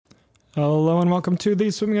Hello and welcome to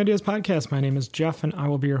the Swimming Ideas Podcast. My name is Jeff and I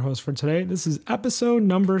will be your host for today. This is episode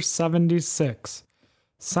number 76,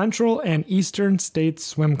 Central and Eastern States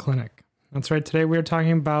Swim Clinic. That's right, today we are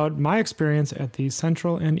talking about my experience at the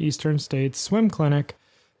Central and Eastern States Swim Clinic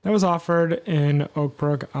that was offered in Oak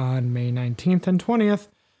Brook on May 19th and 20th,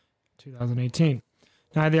 2018.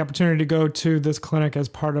 Now, I had the opportunity to go to this clinic as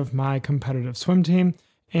part of my competitive swim team,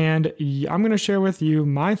 and I'm going to share with you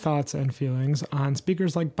my thoughts and feelings on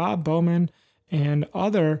speakers like Bob Bowman and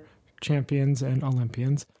other champions and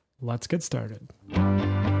Olympians. Let's get started.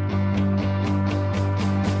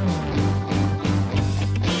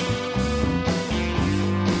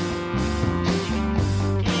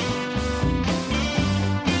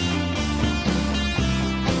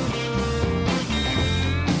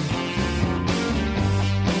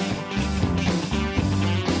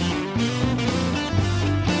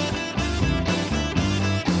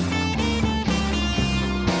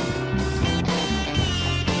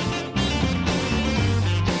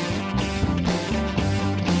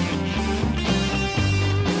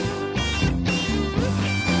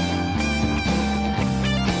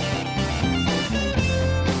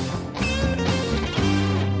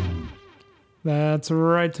 That's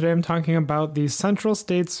right. Today I'm talking about the Central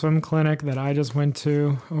States Swim Clinic that I just went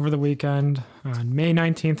to over the weekend on May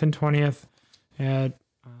 19th and 20th at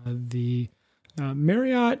the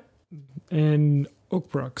Marriott in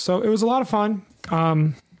Oak Brook. So it was a lot of fun.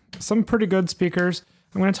 Some pretty good speakers.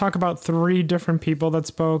 I'm going to talk about 3 different people that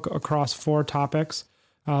spoke across 4 topics.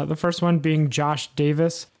 The first one being Josh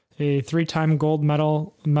Davis, a 3-time gold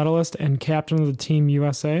medalist and captain of the Team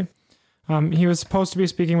USA. He was supposed to be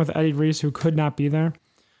speaking with Eddie Reese, who could not be there.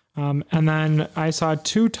 And then I saw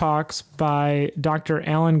 2 talks by Dr.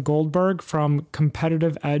 Alan Goldberg from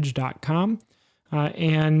CompetitiveEdge.com.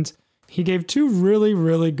 And he gave 2 really,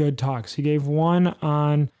 really good talks. He gave one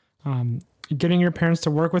on getting your parents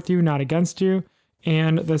to work with you, not against you,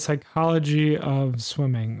 and the psychology of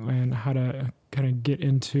swimming and how to kind of get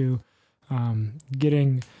into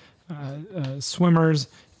getting swimmers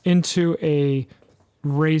into a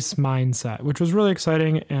race mindset, which was really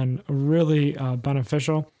exciting and really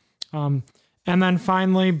beneficial. And then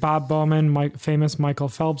finally, Bob Bowman, famous Michael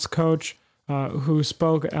Phelps coach, who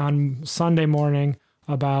spoke on Sunday morning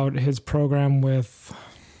about his program with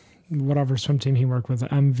whatever swim team he worked with,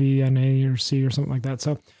 MVNA or C or something like that.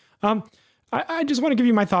 So I just want to give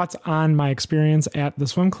you my thoughts on my experience at the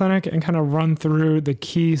swim clinic and kind of run through the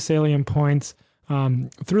key salient points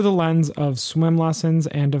through the lens of swim lessons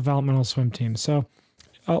and developmental swim teams. So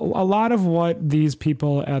a lot of what these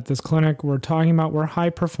people at this clinic were talking about were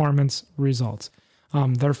high performance results.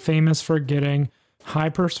 They're famous for getting high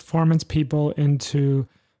performance people into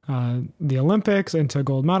the Olympics, into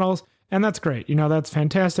gold medals, and that's great. That's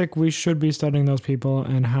fantastic. We should be studying those people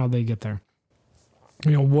and how they get there.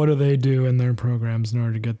 What do they do in their programs in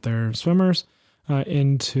order to get their swimmers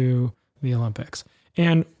into the Olympics?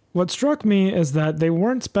 And what struck me is that they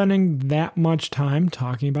weren't spending that much time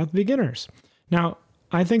talking about the beginners. Now,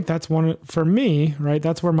 I think that's one for me, right?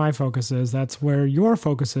 That's where my focus is. That's where your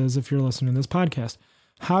focus is if you're listening to this podcast.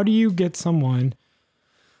 How do you get someone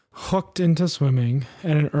hooked into swimming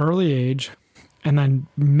at an early age and then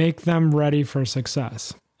make them ready for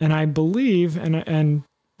success? And I believe, and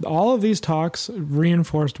all of these talks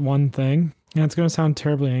reinforced one thing, and it's going to sound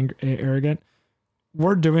terribly arrogant.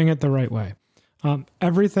 We're doing it the right way.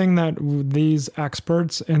 Everything that these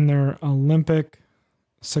experts in their Olympic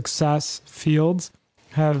success fields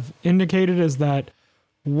have indicated is that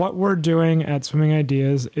what we're doing at Swimming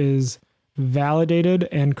Ideas is validated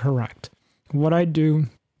and correct. What I do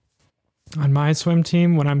on my swim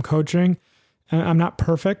team when I'm coaching, I'm not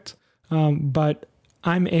perfect, but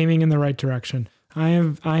I'm aiming in the right direction. I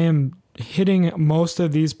am hitting most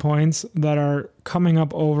of these points that are coming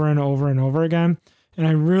up over and over and over again. And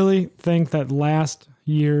I really think that last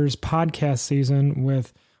year's podcast season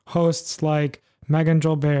with hosts like Megan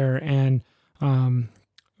Jolbert and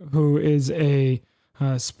who is a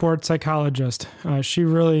sports psychologist. She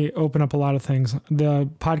really opened up a lot of things. The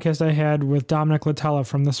podcast I had with Dominic Latella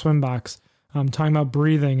from the Swim Box, talking about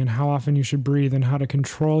breathing and how often you should breathe and how to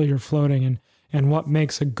control your floating and what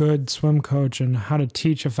makes a good swim coach and how to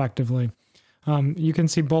teach effectively. You can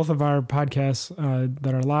see both of our podcasts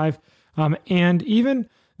that are live. And even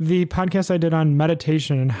the podcast I did on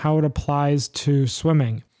meditation and how it applies to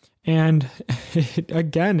swimming. And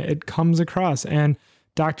it comes across. And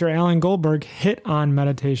Dr. Alan Goldberg hit on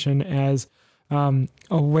meditation as a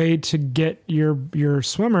way to get your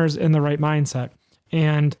swimmers in the right mindset.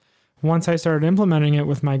 And once I started implementing it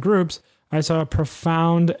with my groups, I saw a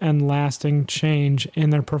profound and lasting change in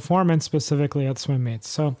their performance, specifically at SwimMates.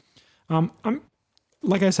 So I'm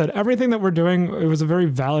like I said, everything that we're doing, it was a very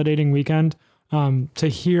validating weekend to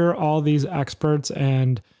hear all these experts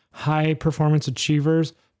and high performance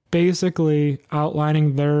achievers basically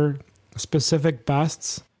outlining their specific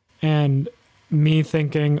bests, and me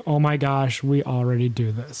thinking, oh my gosh, we already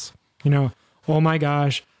do this. Oh my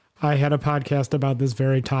gosh, I had a podcast about this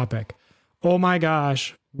very topic. Oh my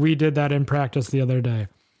gosh, we did that in practice the other day.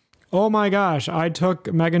 Oh my gosh, I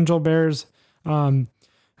took Megan Gilbert's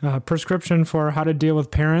prescription for how to deal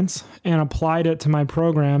with parents and applied it to my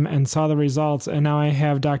program and saw the results. And now I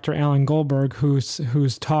have Dr. Alan Goldberg,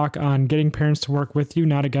 whose talk on getting parents to work with you,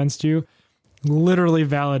 not against you, literally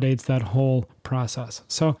validates that whole process.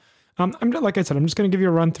 So like I said, I'm just going to give you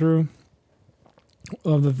a run through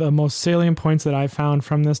of the most salient points that I found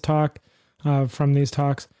from this talk, from these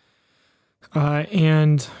talks,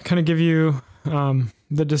 and kind of give you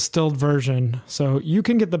the distilled version, so you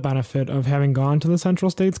can get the benefit of having gone to the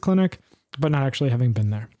Central States Clinic, but not actually having been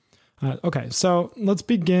there. Okay, so let's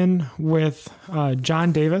begin with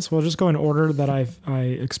John Davis. We'll just go in order that I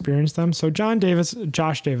experienced them. So Josh Davis,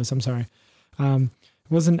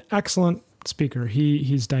 was an excellent speaker.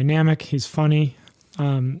 He's dynamic. He's funny.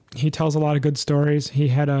 He tells a lot of good stories. He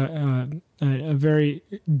had a very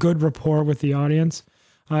good rapport with the audience.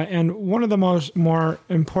 And one of the more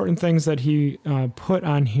important things that he put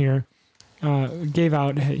on here, gave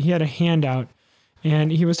out, he had a handout,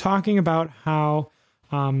 and he was talking about how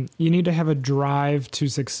you need to have a drive to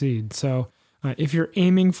succeed. So if you're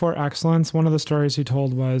aiming for excellence, one of the stories he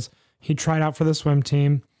told was he tried out for the swim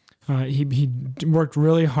team. He worked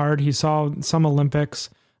really hard. He saw some Olympics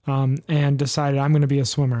and decided, I'm going to be a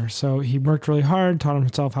swimmer. So he worked really hard, taught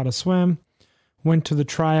himself how to swim. Went to the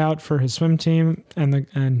tryout for his swim team,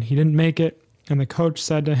 and he didn't make it. And the coach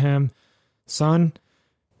said to him, son,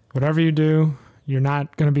 whatever you do, you're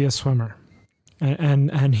not going to be a swimmer. And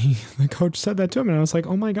the coach said that to him. And I was like,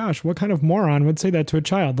 oh my gosh, what kind of moron would say that to a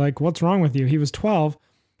child? Like, what's wrong with you? He was 12.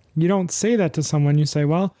 You don't say that to someone. You say,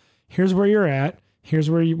 well, here's where you're at. Here's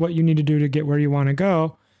what you need to do to get where you want to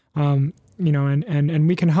go. And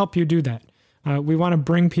we can help you do that. We want to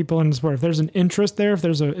bring people into sport. If there's an interest there,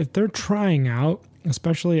 if they're trying out,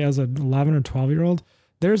 especially as an 11 or 12-year-old,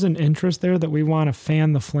 there's an interest there that we want to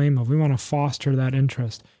fan the flame of. We want to foster that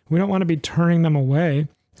interest. We don't want to be turning them away.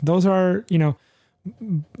 Those are,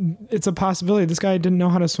 it's a possibility. This guy didn't know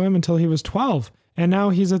how to swim until he was 12, and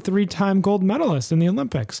now he's a 3-time gold medalist in the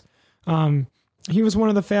Olympics. He was one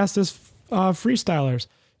of the fastest freestylers.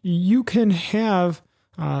 You can have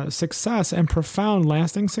success and profound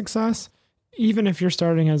lasting success even if you're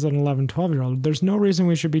starting as an 11, 12-year-old. There's no reason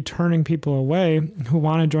we should be turning people away who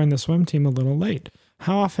want to join the swim team a little late.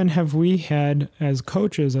 How often have we had, as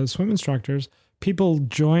coaches, as swim instructors, people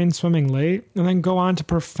join swimming late and then go on to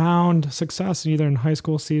profound success either in high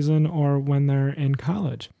school season or when they're in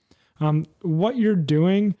college? What you're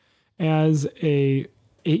doing as a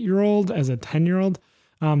 8-year-old, as a 10-year-old,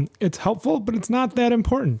 it's helpful, but it's not that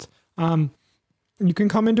important. You can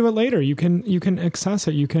come into it later. You can access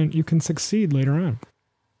it. You can succeed later on.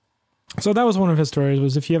 So that was one of his stories,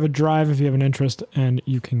 was if you have a drive, if you have an interest, and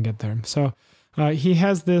you can get there. So he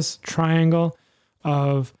has this triangle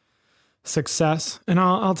of success, and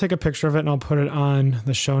I'll take a picture of it and I'll put it on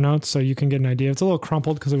the show notes so you can get an idea. It's a little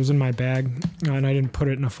crumpled because it was in my bag and I didn't put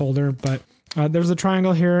it in a folder, but there's a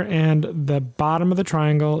triangle here, and the bottom of the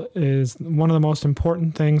triangle is one of the most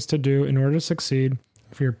important things to do in order to succeed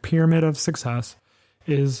for your pyramid of success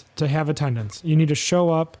is to have attendance. You need to show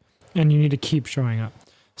up and you need to keep showing up.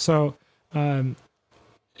 So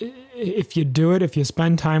if you do it, if you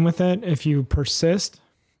spend time with it, if you persist,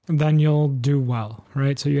 then you'll do well,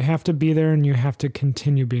 right? So you have to be there and you have to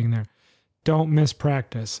continue being there. Don't miss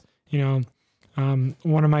practice. One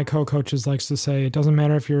of my co-coaches likes to say, it doesn't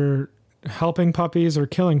matter if you're helping puppies or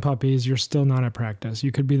killing puppies, you're still not at practice.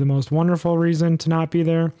 You could be the most wonderful reason to not be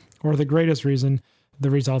there or the greatest reason. The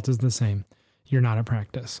result is the same. You're not at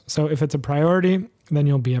practice. So if it's a priority, then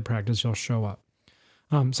you'll be at practice. You'll show up.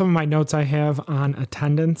 Some of my notes I have on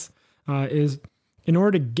attendance is in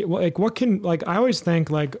order to get, I always think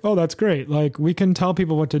oh, that's great. We can tell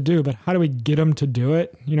people what to do, but how do we get them to do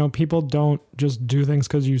it? People don't just do things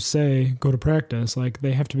because you say, go to practice.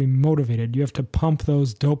 They have to be motivated. You have to pump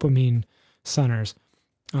those dopamine centers.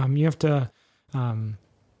 You have to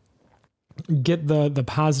get the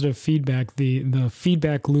positive feedback, the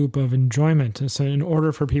feedback loop of enjoyment. So in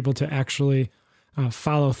order for people to actually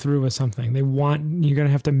follow through with something, you're going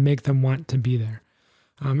to have to make them want to be there.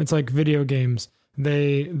 It's like video games.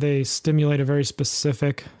 They stimulate a very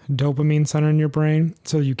specific dopamine center in your brain.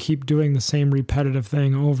 So you keep doing the same repetitive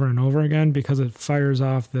thing over and over again because it fires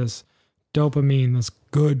off this dopamine, this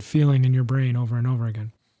good feeling in your brain over and over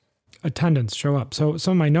again. Attendance, show up. So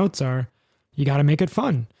some of my notes are, you got to make it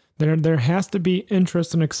fun. There has to be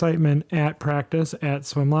interest and excitement at practice, at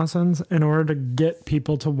swim lessons, in order to get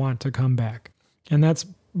people to want to come back. And that's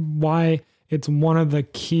why it's one of the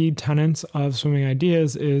key tenets of Swimming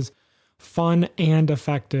Ideas is fun and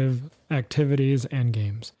effective activities and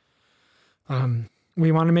games.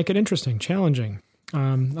 We want to make it interesting, challenging.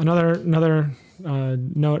 Another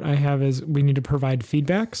note I have is we need to provide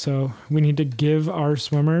feedback. So we need to give our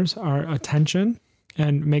swimmers our attention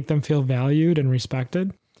and make them feel valued and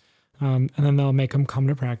respected. And then they'll make them come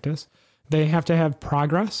to practice. They have to have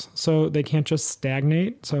progress, so they can't just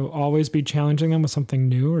stagnate. So always be challenging them with something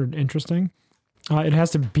new or interesting. It has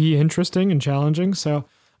to be interesting and challenging. So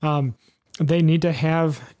they need to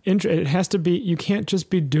have, it has to be, you can't just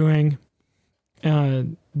be doing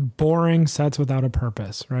boring sets without a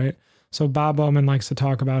purpose, right? So Bob Bowman likes to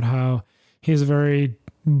talk about how he's a very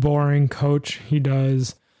boring coach. He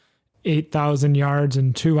does 8,000 yards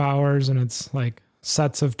in 2 hours, and it's like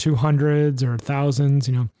sets of 200s or thousands,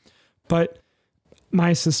 But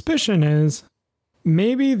my suspicion is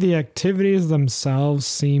maybe the activities themselves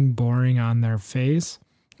seem boring on their face,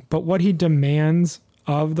 but what he demands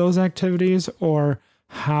of those activities or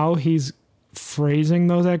how he's phrasing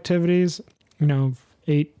those activities,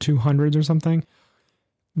 8 200s or something,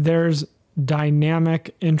 there's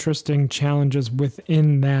dynamic, interesting challenges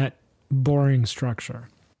within that boring structure.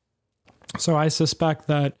 So I suspect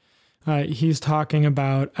that he's talking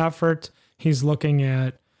about effort. He's looking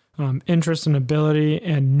at interest and ability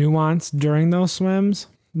and nuance during those swims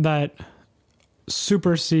that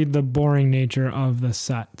supersede the boring nature of the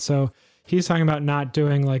set. So he's talking about not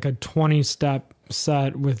doing like a 20-step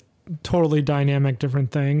set with totally dynamic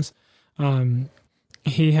different things.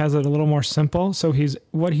 He has it a little more simple. So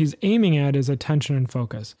what he's aiming at is attention and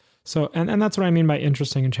focus. So, and that's what I mean by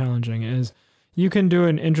interesting and challenging is you can do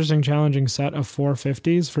an interesting, challenging set of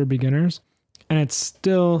 450s for beginners, and it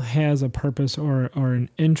still has a purpose or an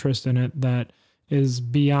interest in it that is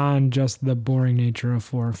beyond just the boring nature of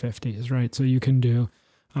 450s, right? So you can do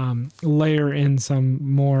layer in some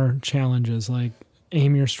more challenges like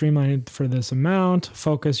aim your streamline for this amount,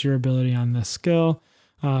 focus your ability on this skill.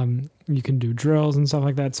 You can do drills and stuff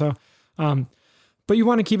like that. So, but you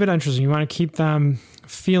want to keep it interesting. You want to keep them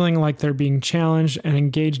feeling like they're being challenged and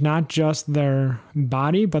engage not just their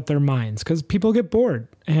body, but their minds. Because people get bored.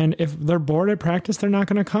 And if they're bored at practice, they're not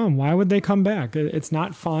going to come. Why would they come back? It's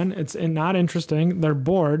not fun. It's not interesting. They're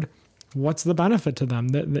bored. What's the benefit to them?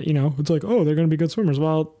 It's like, oh, they're going to be good swimmers.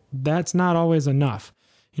 Well, that's not always enough.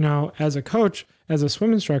 As a coach, as a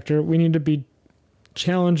swim instructor, we need to be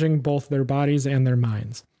challenging both their bodies and their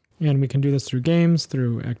minds. And we can do this through games,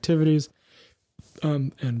 through activities,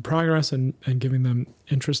 and progress and giving them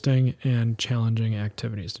interesting and challenging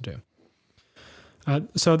activities to do.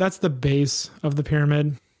 So that's the base of the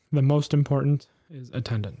pyramid. The most important is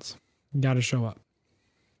attendance. You got to show up.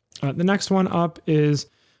 The next one up is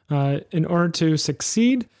in order to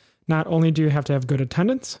succeed, not only do you have to have good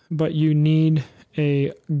attendance, but you need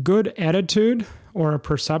a good attitude or a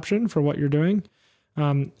perception for what you're doing,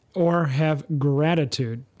 or have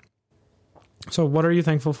gratitude. So what are you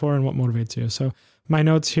thankful for and what motivates you? So my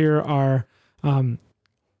notes here are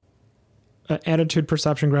attitude,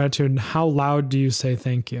 perception, gratitude, and how loud do you say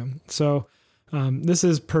thank you? So this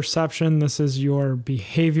is perception. This is your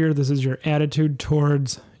behavior. This is your attitude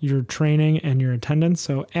towards your training and your attendance.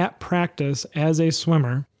 So at practice as a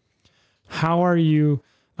swimmer, how are you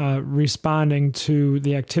responding to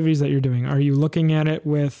the activities that you're doing? Are you looking at it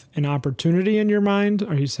with an opportunity in your mind?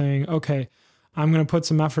 Are you saying, okay, I'm going to put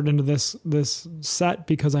some effort into this set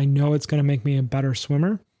because I know it's going to make me a better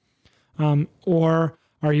swimmer? Or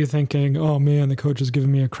are you thinking, oh man, the coach is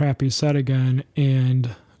giving me a crappy set again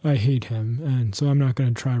and I hate him, and so I'm not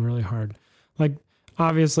going to try really hard? Like,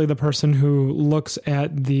 obviously the person who looks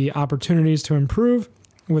at the opportunities to improve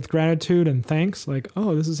with gratitude and thanks, like,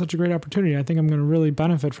 oh, this is such a great opportunity, I think I'm going to really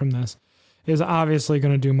benefit from this, is obviously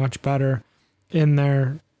going to do much better in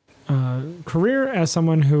their career as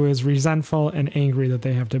someone who is resentful and angry that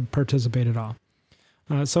they have to participate at all.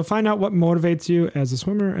 So find out what motivates you as a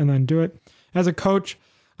swimmer and then do it. As a coach,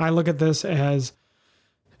 I look at this as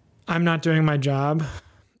I'm not doing my job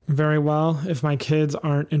very well if my kids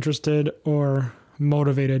aren't interested or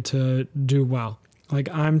motivated to do well. Like,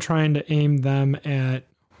 I'm trying to aim them at,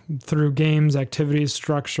 through games, activities,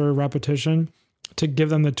 structure, repetition, to give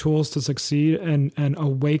them the tools to succeed and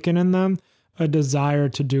awaken in them a desire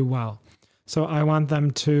to do well. So I want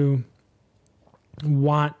them to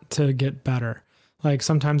want to get better. Like,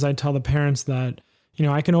 sometimes I tell the parents that,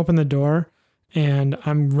 I can open the door And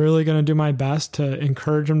I'm really going to do my best to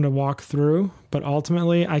encourage them to walk through. But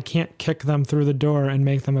ultimately, I can't kick them through the door and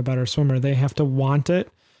make them a better swimmer. They have to want it.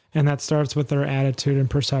 And that starts with their attitude and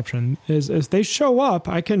perception. As they show up,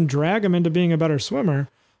 I can drag them into being a better swimmer,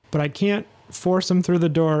 but I can't force them through the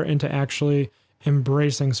door into actually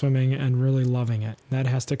embracing swimming and really loving it. That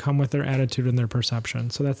has to come with their attitude and their perception.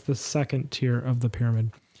 So that's the second tier of the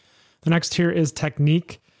pyramid. The next tier is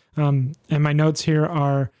technique. And my notes here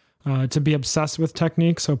are to be obsessed with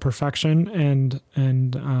technique, so perfection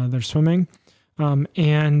and their swimming.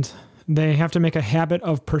 And they have to make a habit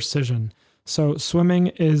of precision. So swimming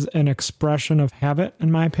is an expression of habit,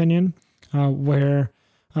 in my opinion, where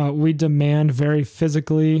we demand very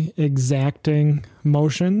physically exacting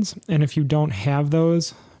motions. And if you don't have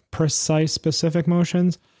those precise, specific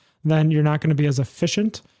motions, then you're not going to be as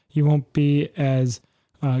efficient. You won't be as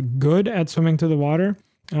good at swimming through the water.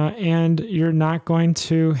 And you're not going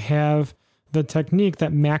to have the technique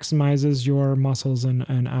that maximizes your muscles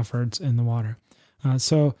and efforts in the water.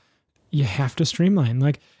 So you have to streamline.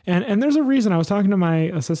 And there's a reason. I was talking to my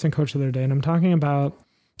assistant coach the other day, and I'm talking about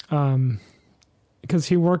because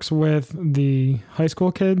he works with the high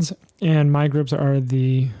school kids, and my groups are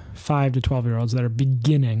the 5 to 12-year-olds that are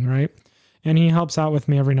beginning, right? And he helps out with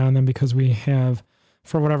me every now and then because we have,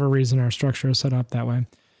 for whatever reason, our structure is set up that way.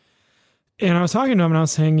 And I was talking to him and I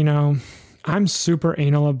was saying, I'm super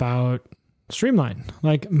anal about streamline.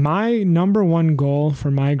 My number one goal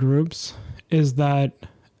for my groups is that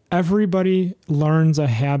everybody learns a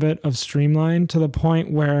habit of streamline to the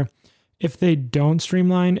point where if they don't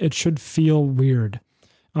streamline, it should feel weird.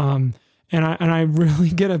 And I really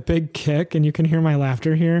get a big kick, and you can hear my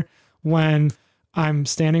laughter here, when I'm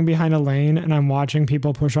standing behind a lane and I'm watching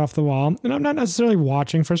people push off the wall. And I'm not necessarily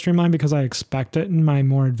watching for streamline because I expect it in my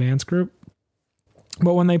more advanced group.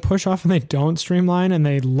 But when they push off and they don't streamline and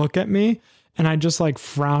they look at me and I just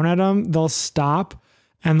frown at them, they'll stop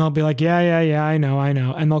and they'll be like, yeah, I know.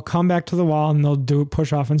 And they'll come back to the wall and they'll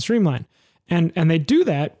push off and streamline. And they do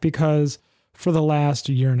that because for the last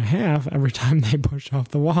year and a half, every time they push off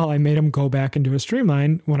the wall, I made them go back and do a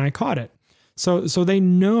streamline when I caught it. So they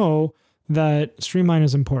know that streamline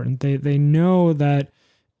is important. They know that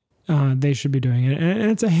they should be doing it.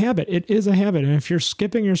 And it's a habit. It is a habit. And if you're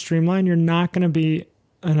skipping your streamline, you're not going to be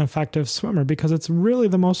an effective swimmer because it's really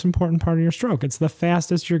the most important part of your stroke. It's the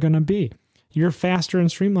fastest you're going to be. You're faster in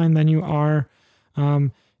streamline than you are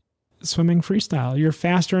swimming freestyle. You're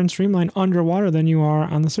faster in streamline underwater than you are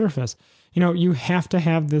on the surface. You have to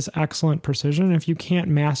have this excellent precision. If you can't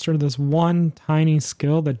master this one tiny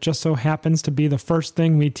skill that just so happens to be the first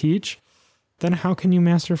thing we teach, then how can you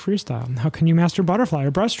master freestyle? How can you master butterfly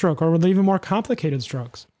or breaststroke or even more complicated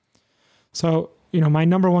strokes? So, my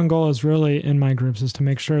number one goal is really in my groups is to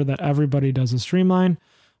make sure that everybody does a streamline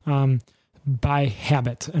by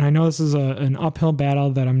habit. And I know this is an uphill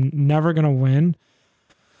battle that I'm never going to win,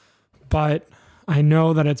 but I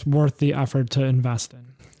know that it's worth the effort to invest in.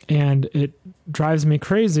 And it drives me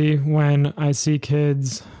crazy when I see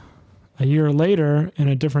kids a year later in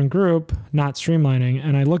a different group not streamlining,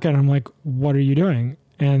 and I look at them like, what are you doing?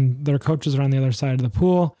 And their coaches are on the other side of the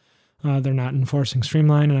pool. They're not enforcing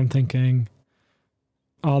streamline, and I'm thinking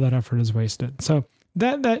all that effort is wasted. So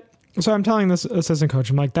so I'm telling this assistant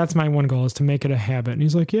coach, I'm like, that's my one goal, is to make it a habit. And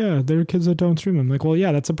he's like, yeah, there are kids that don't stream. I'm like, well,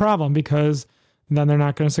 yeah, that's a problem because then they're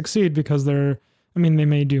not going to succeed because they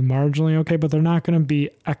may do marginally okay, but they're not going to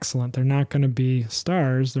be excellent. They're not going to be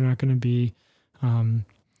stars. They're not going to be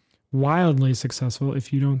wildly successful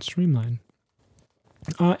if you don't streamline.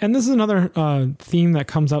 And this is another theme that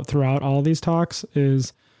comes up throughout all these talks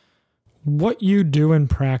is what you do in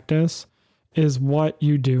practice is what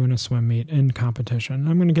you do in a swim meet in competition.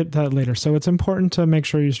 I'm going to get to that later. So it's important to make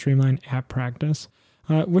sure you streamline at practice,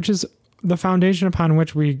 which is the foundation upon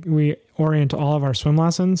which we orient all of our swim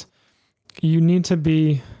lessons. You need to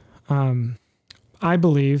be, I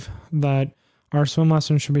believe that our swim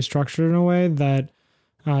lesson should be structured in a way that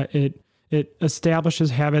it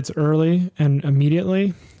establishes habits early and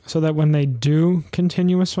immediately so that when they do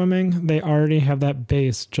continue with swimming, they already have that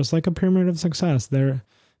base, just like a pyramid of success.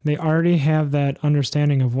 They already have that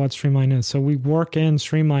understanding of what streamline is. So we work in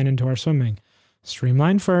streamline into our swimming.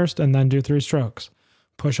 Streamline first and then do 3 strokes.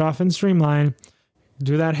 Push off and streamline.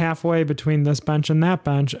 Do that halfway between this bench and that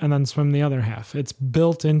bench and then swim the other half. It's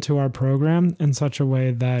built into our program in such a way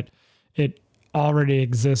that it already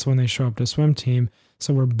exists when they show up to swim team.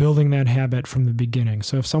 So we're building that habit from the beginning.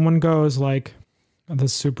 So if someone goes like the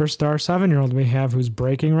superstar 7-year-old we have who's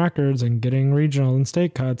breaking records and getting regional and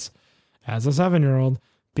state cuts as a 7-year-old,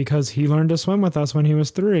 because he learned to swim with us when he was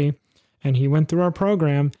 3 and he went through our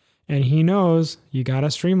program And he knows you got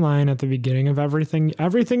to streamline at the beginning of everything.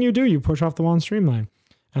 Everything you do, you push off the wall and streamline,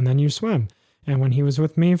 and then you swim. And when he was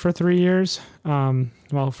with me for 3 years,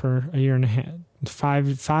 for a year and a half,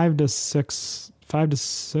 five to six,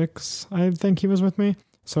 I think he was with me.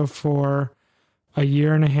 So for a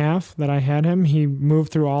year and a half that I had him, he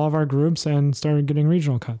moved through all of our groups and started getting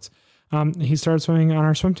regional cuts. He started swimming on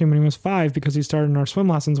our swim team when he was 5 because he started in our swim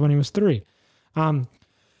lessons when he was 3.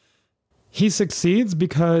 He succeeds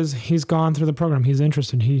because he's gone through the program. He's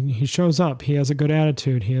interested. He shows up. He has a good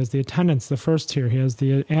attitude. He has the attendance, the first tier. He has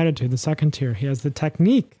the attitude, the second tier. He has the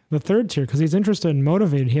technique, the third tier, because he's interested and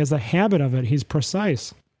motivated. He has the habit of it. He's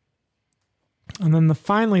precise. And then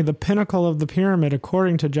finally, the pinnacle of the pyramid,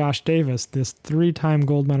 according to Josh Davis, this 3-time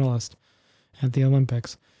gold medalist at the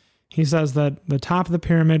Olympics, he says that the top of the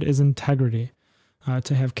pyramid is integrity,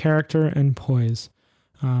 to have character and poise.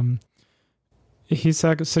 He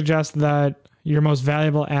suggests that your most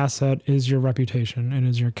valuable asset is your reputation and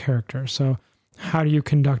is your character. So how do you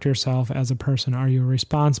conduct yourself as a person? Are you a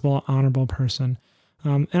responsible, honorable person?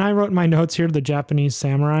 And I wrote in my notes here, the Japanese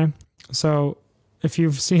samurai. So if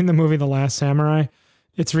you've seen the movie The Last Samurai,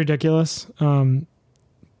 it's ridiculous. Tom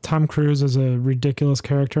Cruise is a ridiculous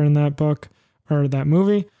character in that book or that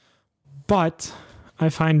movie. But I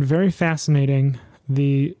find very fascinating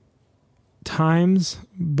the times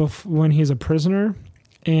when he's a prisoner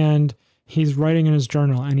and he's writing in his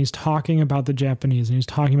journal and he's talking about the Japanese and he's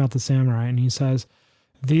talking about the samurai, and he says,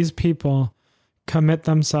 these people commit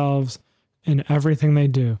themselves in everything they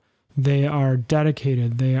do. They are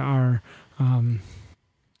dedicated. They are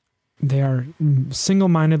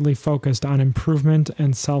single-mindedly focused on improvement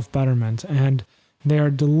and self-betterment, and they are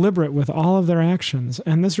deliberate with all of their actions.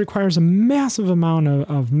 And this requires a massive amount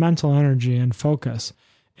of mental energy and focus.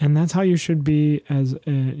 And that's how you should be as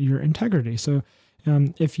your integrity. So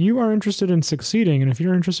if you are interested in succeeding and if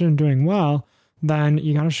you're interested in doing well, then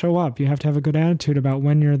you got to show up. You have to have a good attitude about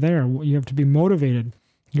when you're there. You have to be motivated.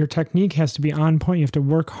 Your technique has to be on point. You have to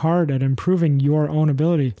work hard at improving your own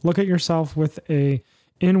ability. Look at yourself with a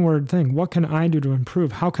inward thing. What can I do to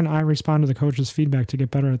improve? How can I respond to the coach's feedback to get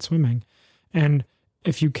better at swimming? And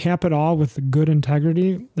if you cap it all with good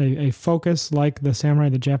integrity, a focus like the samurai,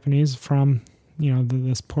 the Japanese from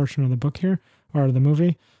this portion of the book here, or the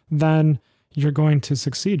movie, then you're going to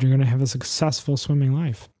succeed. You're going to have a successful swimming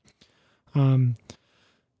life. And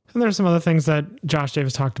there's some other things that Josh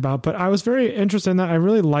Davis talked about, but I was very interested in that. I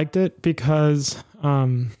really liked it because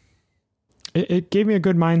it gave me a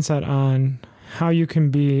good mindset on how you can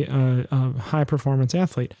be a high-performance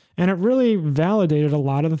athlete. And it really validated a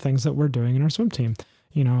lot of the things that we're doing in our swim team.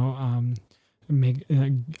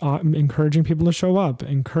 Encouraging people to show up,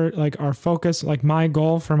 our focus, like my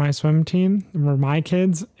goal for my swim team or my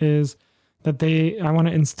kids is that I want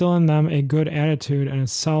to instill in them a good attitude and a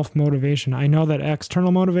self-motivation. I know that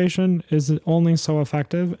external motivation is only so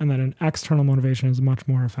effective and that an external motivation is much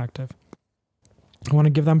more effective. I want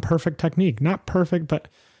to give them perfect technique, not perfect, but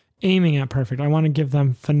aiming at perfect. I want to give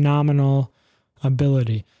them phenomenal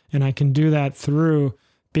ability. And I can do that through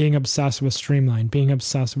being obsessed with streamline, being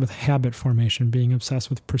obsessed with habit formation, being obsessed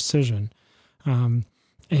with precision,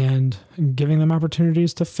 and giving them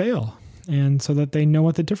opportunities to fail, and so that they know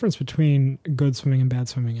what the difference between good swimming and bad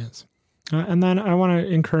swimming is. And then I want to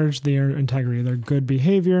encourage their integrity, their good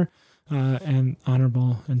behavior, and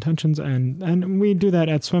honorable intentions. And we do that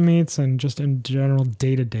at swim meets and just in general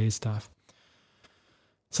day-to-day stuff.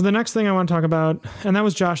 So the next thing I want to talk about, and that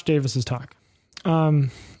was Josh Davis's talk.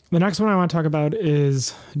 The next one I want to talk about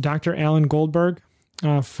is Dr. Alan Goldberg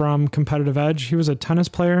from Competitive Edge. He was a tennis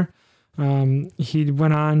player. He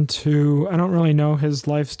went on to, I don't really know his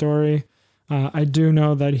life story. I do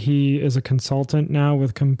know that he is a consultant now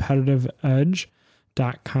with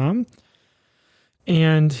CompetitiveEdge.com.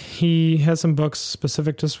 And he has some books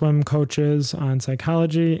specific to swim coaches on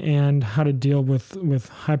psychology and how to deal with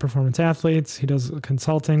high-performance athletes. He does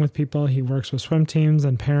consulting with people. He works with swim teams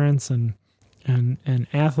and parents and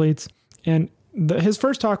athletes. And his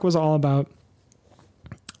first talk was all about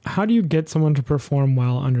how do you get someone to perform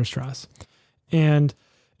well under stress? And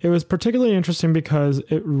it was particularly interesting because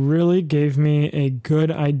it really gave me a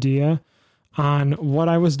good idea on what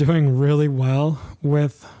I was doing really well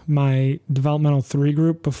with my developmental 3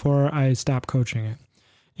 group before I stopped coaching it.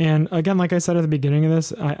 And again, like I said at the beginning of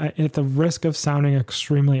this, I at the risk of sounding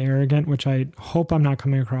extremely arrogant, which I hope I'm not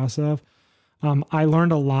coming across of, I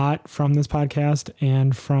learned a lot from this podcast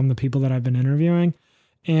and from the people that I've been interviewing.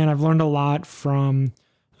 And I've learned a lot from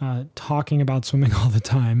talking about swimming all the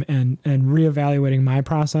time and reevaluating my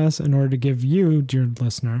process in order to give you, dear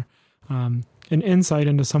listener, an insight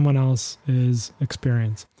into someone else's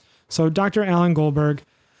experience. So Dr. Alan Goldberg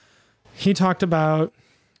he talked about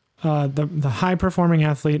the high performing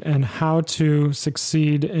athlete and how to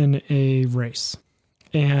succeed in a race.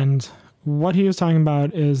 And what he was talking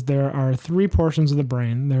about is there are three portions of the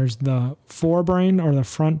brain. There's the forebrain or the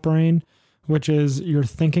front brain, which is your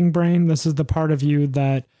thinking brain. This is the part of you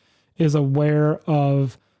that is aware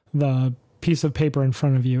of the piece of paper in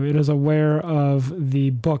front of you. It is aware of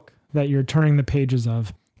the book that you're turning the pages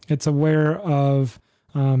of. It's aware of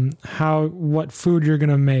what food you're going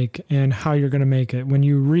to make and how you're going to make it. When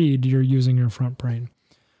you read, you're using your front brain.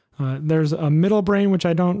 There's a middle brain, which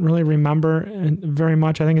I don't really remember very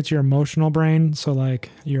much. I think it's your emotional brain. So like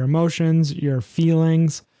your emotions, your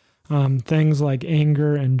feelings, things like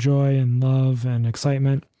anger and joy and love and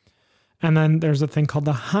excitement. And then there's a thing called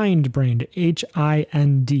the hind brain,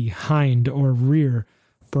 H-I-N-D, hind or rear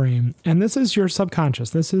brain. And this is your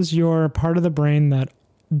subconscious. This is your part of the brain that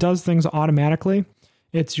does things automatically.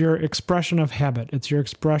 It's your expression of habit. It's your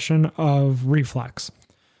expression of reflex.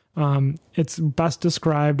 It's best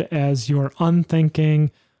described as your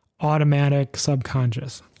unthinking, automatic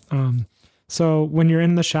subconscious. So when you're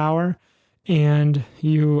in the shower and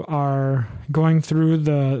you are going through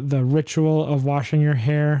the ritual of washing your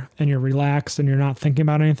hair and you're relaxed and you're not thinking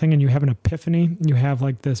about anything and you have an epiphany, you have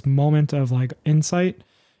like this moment of like insight,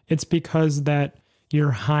 it's because that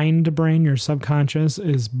your hind brain, your subconscious,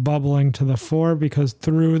 is bubbling to the fore because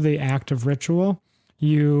through the act of ritual,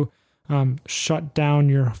 you shut down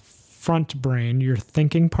your front brain, your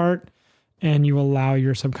thinking part, and you allow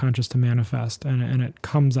your subconscious to manifest and it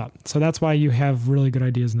comes up. So that's why you have really good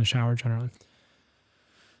ideas in the shower generally.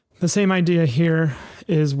 The same idea here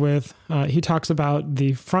is with, he talks about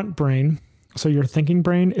the front brain. So your thinking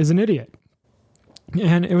brain is an idiot.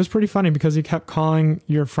 And it was pretty funny because he kept calling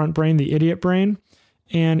your front brain the idiot brain.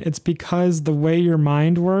 And it's because the way your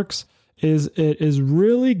mind works is it is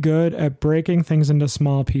really good at breaking things into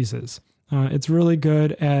small pieces. It's really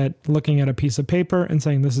good at looking at a piece of paper and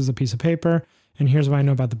saying, this is a piece of paper, and here's what I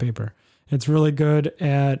know about the paper. It's really good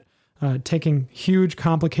at taking huge,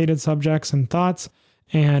 complicated subjects and thoughts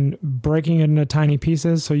and breaking it into tiny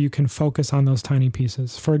pieces so you can focus on those tiny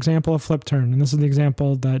pieces. For example, a flip turn. And this is the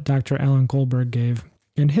example that Dr. Alan Goldberg gave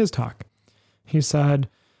in his talk. He said,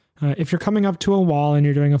 if you're coming up to a wall and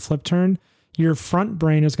you're doing a flip turn, your front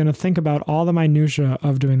brain is going to think about all the minutia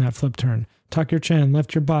of doing that flip turn. Tuck your chin,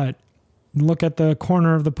 lift your butt, look at the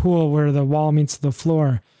corner of the pool where the wall meets the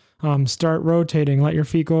floor. Start rotating, let your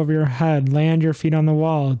feet go over your head, land your feet on the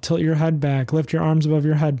wall, tilt your head back, lift your arms above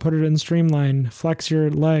your head, put it in streamline, flex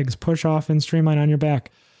your legs, push off in streamline on your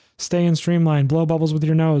back, stay in streamline, blow bubbles with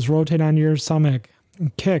your nose, rotate on your stomach,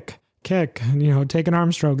 kick, take an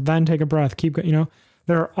arm stroke, then take a breath, keep,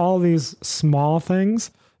 there are all these small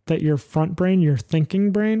things that your front brain, your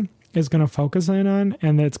thinking brain is going to focus in on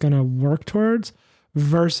and that it's going to work towards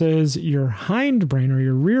versus your hind brain or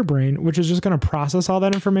your rear brain, which is just going to process all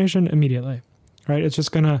that information immediately, right? It's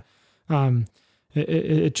just going to,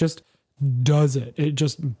 it just does it. It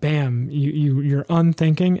just, bam, you're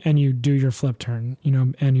unthinking and you do your flip turn,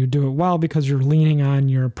 and you do it well because you're leaning on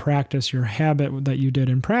your practice, your habit that you did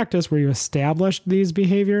in practice where you established these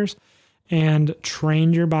behaviors and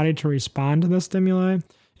trained your body to respond to the stimuli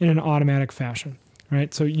in an automatic fashion,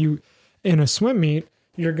 right? So in a swim meet,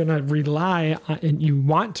 you're going to rely on, and you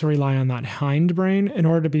want to rely on that hind brain in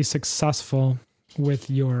order to be successful with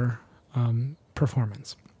your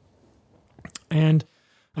performance. And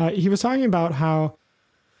he was talking about how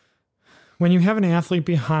when you have an athlete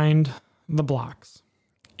behind the blocks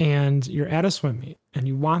and you're at a swim meet and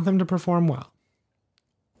you want them to perform well,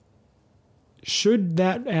 should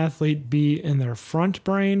that athlete be in their front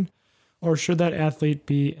brain or should that athlete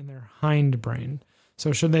be in their hind brain?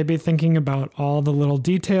 So should they be thinking about all the little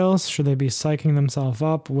details? Should they be psyching themselves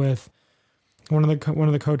up with one of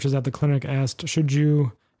the coaches at the clinic asked, should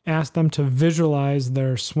you ask them to visualize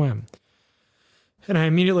their swim? And I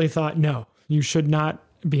immediately thought, no, you should not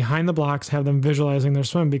behind the blocks have them visualizing their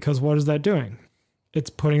swim because what is that doing? It's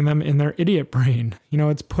putting them in their idiot brain.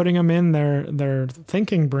 It's putting them in their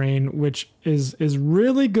thinking brain, which is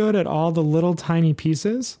really good at all the little tiny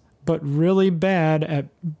pieces, but really bad at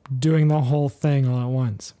doing the whole thing all at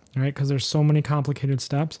once, right? Because there's so many complicated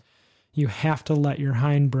steps. You have to let your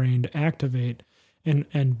hind brain activate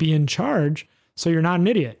and be in charge so you're not an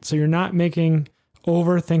idiot. So you're not making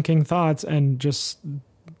overthinking thoughts and just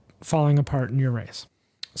falling apart in your race.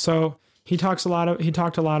 So he talked a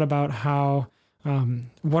lot about how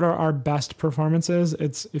what are our best performances.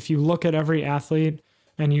 It's if you look at every athlete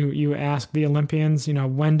and you ask the Olympians,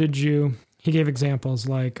 when did you... He gave examples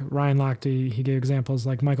like Ryan Lochte. He gave examples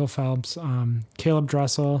like Michael Phelps, Caleb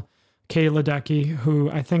Dressel, Katie Ledecky, who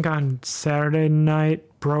I think on Saturday night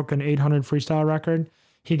broke an 800 freestyle record.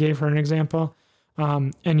 He gave her an example.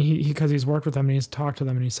 And he because he's worked with them and he's talked to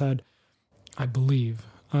them, and he said, I believe,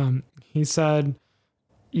 he said,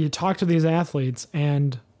 you talk to these athletes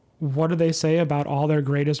and what do they say about all their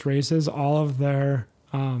greatest races, all of their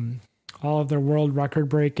world record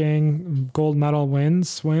breaking gold medal wins,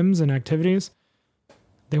 swims and activities?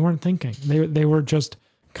 They weren't thinking. They were just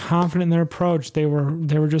confident in their approach. They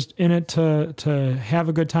were just in it to have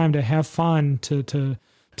a good time, to have fun, to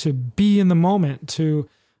be in the moment, to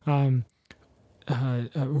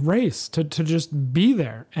race, to just be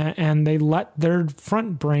there, and they let their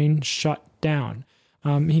front brain shut down.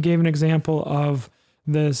 He gave an example of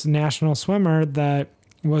this national swimmer that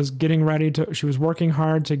was getting ready she was working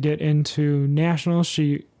hard to get into nationals.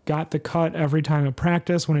 She got the cut every time at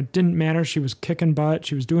practice. When it didn't matter, she was kicking butt.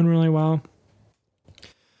 She was doing really well.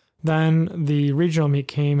 Then the regional meet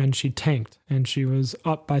came and she tanked and she was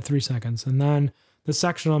up by 3 seconds. And then the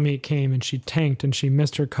sectional meet came and she tanked and she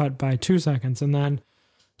missed her cut by 2 seconds. And then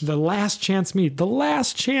the last chance meet, the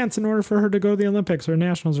last chance in order for her to go to the Olympics or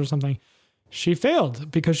nationals or something, she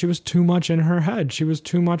failed because she was too much in her head. She was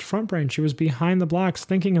too much front brain. She was behind the blocks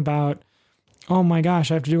thinking about, oh my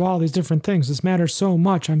gosh, I have to do all these different things. This matters so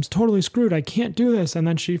much. I'm totally screwed. I can't do this. And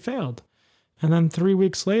then she failed. And then 3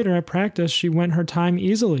 weeks later at practice, she went her time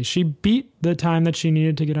easily. She beat the time that she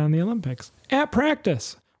needed to get on the Olympics at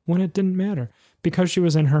practice when it didn't matter because she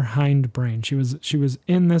was in her hind brain. She was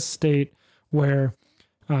in this state where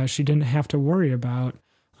she didn't have to worry about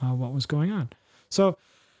what was going on. So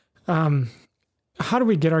how do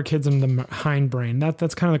we get our kids into the hind brain?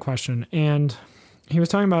 That's kind of the question. And he was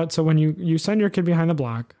talking about, so when you send your kid behind the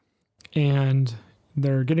block and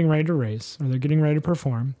they're getting ready to race or they're getting ready to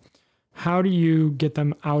perform, how do you get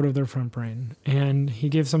them out of their front brain? And he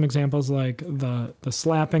gave some examples like the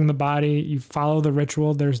slapping the body. You follow the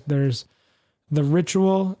ritual. There's the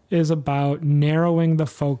ritual is about narrowing the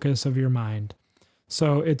focus of your mind.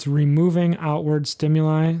 So it's removing outward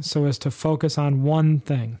stimuli so as to focus on one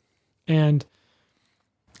thing. And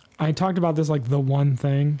I talked about this, like the one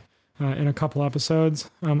thing, in a couple episodes.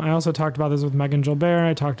 I also talked about this with Megan Gilbert.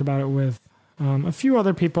 I talked about it with a few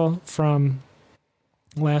other people from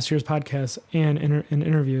last year's podcast and in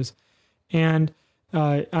interviews. And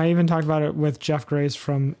I even talked about it with Jeff Grace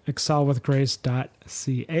from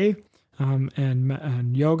excelwithgrace.ca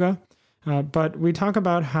and yoga. But we talk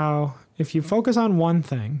about how if you focus on one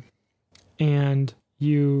thing and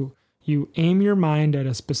you aim your mind at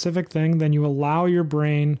a specific thing, then you allow your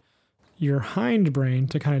brain, your hind brain,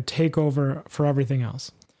 to kind of take over for everything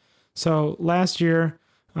else. So last year,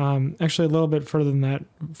 actually a little bit further than that,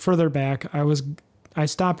 further back, I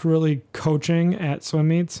stopped really coaching at swim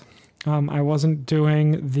meets. I wasn't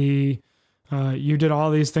doing you did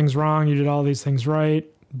all these things wrong, you did all these things right,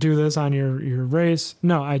 do this on your race.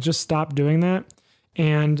 No, I just stopped doing that.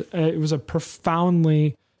 And it was a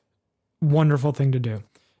profoundly wonderful thing to do.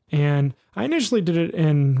 And I initially did it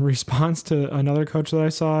in response to another coach that I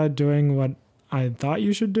saw doing what I thought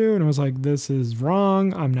you should do. And I was like, this is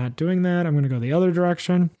wrong. I'm not doing that. I'm going to go the other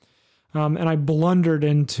direction. And I blundered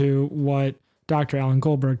into what Dr. Alan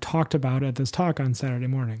Goldberg talked about at this talk on Saturday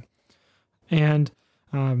morning. And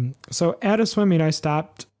so at a swim meet, I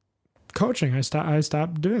stopped coaching. I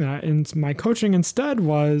stopped doing that. And my coaching instead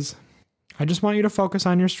was, I just want you to focus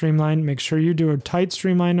on your streamline. Make sure you do a tight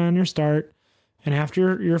streamline on your start. And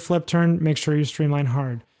after your flip turn, make sure you streamline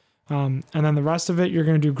hard. And then the rest of it, you're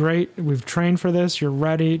going to do great. We've trained for this. You're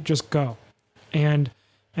ready. Just go. And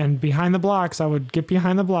behind the blocks, I would get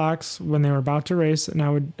behind the blocks when they were about to race, and I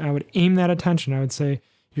would aim that attention. I would say,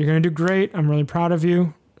 you're going to do great. I'm really proud of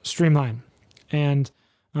you. Streamline. And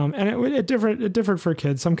it differed for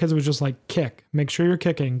kids. Some kids would just like kick. Make sure you're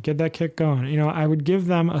kicking. Get that kick going. I would give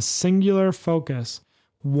them a singular focus,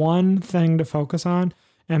 one thing to focus on.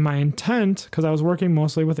 And my intent, because I was working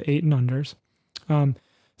mostly with 8 and unders,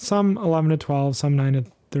 some 11 to 12, some 9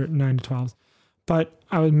 to 12s, but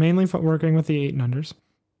I was mainly working with the 8 and unders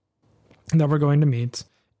that were going to meets.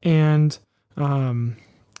 And my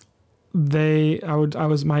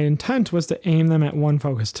intent was to aim them at one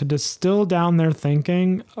focus, to distill down their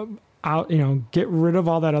thinking out, get rid of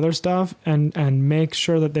all that other stuff and make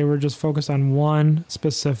sure that they were just focused on one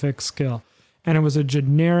specific skill. And it was a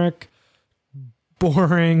generic,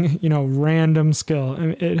 boring, random skill. I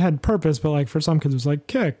mean, it had purpose, but like for some kids it was like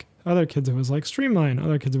kick. Other kids it was like streamline.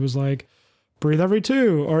 Other kids it was like breathe every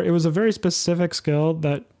 2. Or it was a very specific skill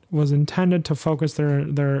that was intended to focus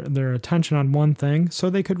their attention on one thing so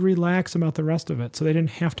they could relax about the rest of it. So they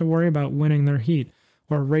didn't have to worry about winning their heat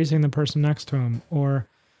or racing the person next to them. Or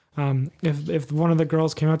if one of the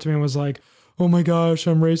girls came up to me and was like, oh my gosh,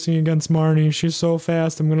 I'm racing against Marnie. She's so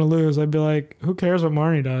fast. I'm going to lose. I'd be like, who cares what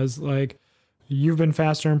Marnie does? Like, you've been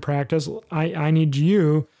faster in practice. I need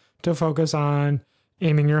you to focus on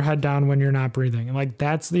aiming your head down when you're not breathing. And like,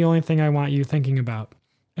 that's the only thing I want you thinking about.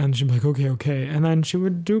 And she'd be like, okay. And then she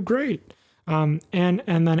would do great. And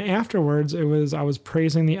then afterwards I was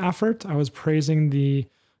praising the effort. I was praising the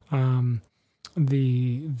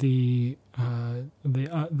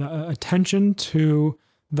attention to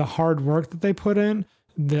the hard work that they put in,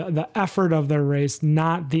 the effort of their race,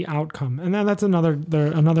 not the outcome. And then that's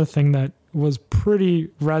another thing that was pretty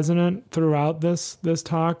resonant throughout this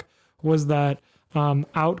talk was that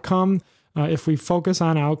outcome. If we focus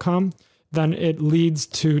on outcome, then it leads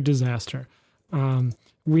to disaster.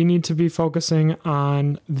 We need to be focusing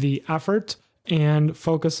on the effort and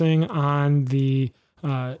focusing on the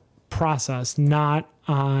process, not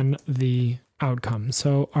on the outcome.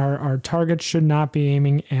 So our target should not be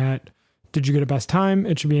aiming at, did you get a best time?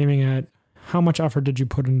 It should be aiming at how much effort did you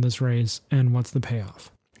put into this race and what's the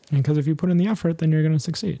payoff? Because if you put in the effort, then you're going to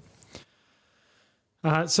succeed.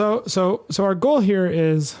 So our goal here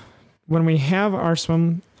is when we have our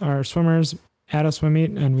swimmers at a swim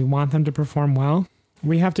meet and we want them to perform well,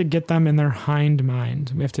 we have to get them in their hind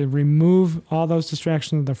mind. We have to remove all those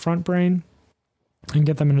distractions of the front brain and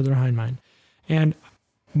get them into their hind mind. And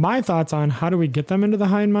my thoughts on how do we get them into the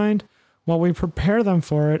hind mind? Well, we prepare them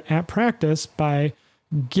for it at practice by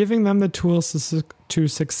giving them the tools to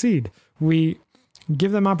succeed. We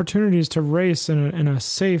give them opportunities to race in a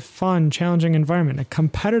safe, fun, challenging environment, a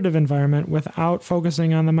competitive environment without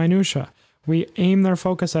focusing on the minutia. We aim their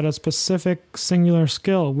focus at a specific singular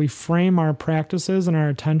skill. We frame our practices and our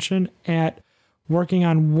attention at working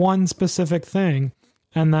on one specific thing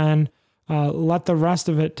and then let the rest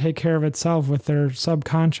of it take care of itself with their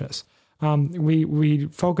subconscious. We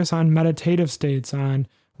focus on meditative states, on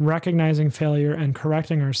recognizing failure and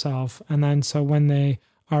correcting ourselves. And then so when they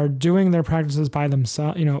are doing their practices by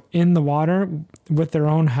themselves, in the water with their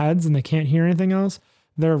own heads and they can't hear anything else,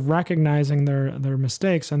 they're recognizing their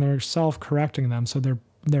mistakes and they're self-correcting them. So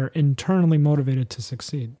they're internally motivated to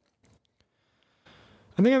succeed.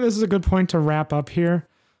 I think this is a good point to wrap up here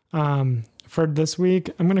for this week.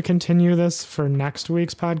 I'm going to continue this for next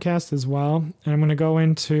week's podcast as well. And I'm going to go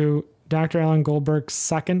into Dr. Alan Goldberg's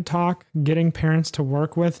second talk, Getting Parents to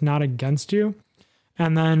Work With, Not Against You.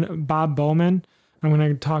 And then Bob Bowman, I'm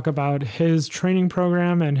going to talk about his training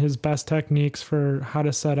program and his best techniques for how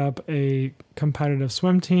to set up a competitive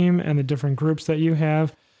swim team and the different groups that you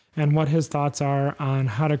have and what his thoughts are on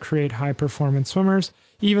how to create high performance swimmers,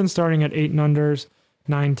 even starting at 8 and unders,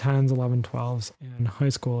 9, 10s, 11, 12s, and high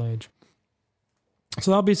school age.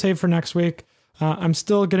 So that'll be saved for next week. I'm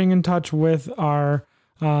still getting in touch with our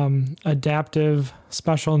adaptive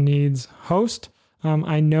special needs host.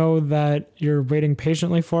 I know that you're waiting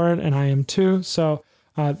patiently for it, and I am too. So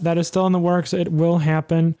that is still in the works. It will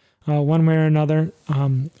happen one way or another.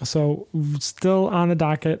 So still on the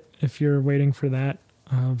docket if you're waiting for that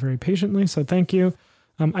very patiently. So thank you.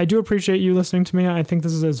 I do appreciate you listening to me. I think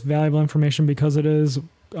this is valuable information because it is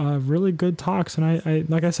really good talks. And I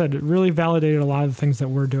like I said, it really validated a lot of the things that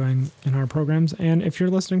we're doing in our programs. And if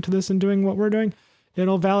you're listening to this and doing what we're doing,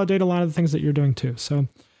 it'll validate a lot of the things that you're doing too. So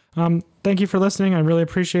thank you for listening. I really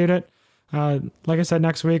appreciate it. Like I said,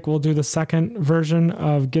 next week, we'll do the second version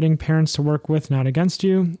of Getting Parents to Work With, Not Against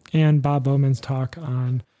You, and Bob Bowman's talk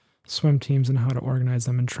on swim teams and how to organize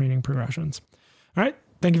them and training progressions. All right.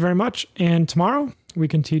 Thank you very much. And tomorrow we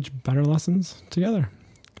can teach better lessons together.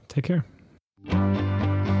 Take care.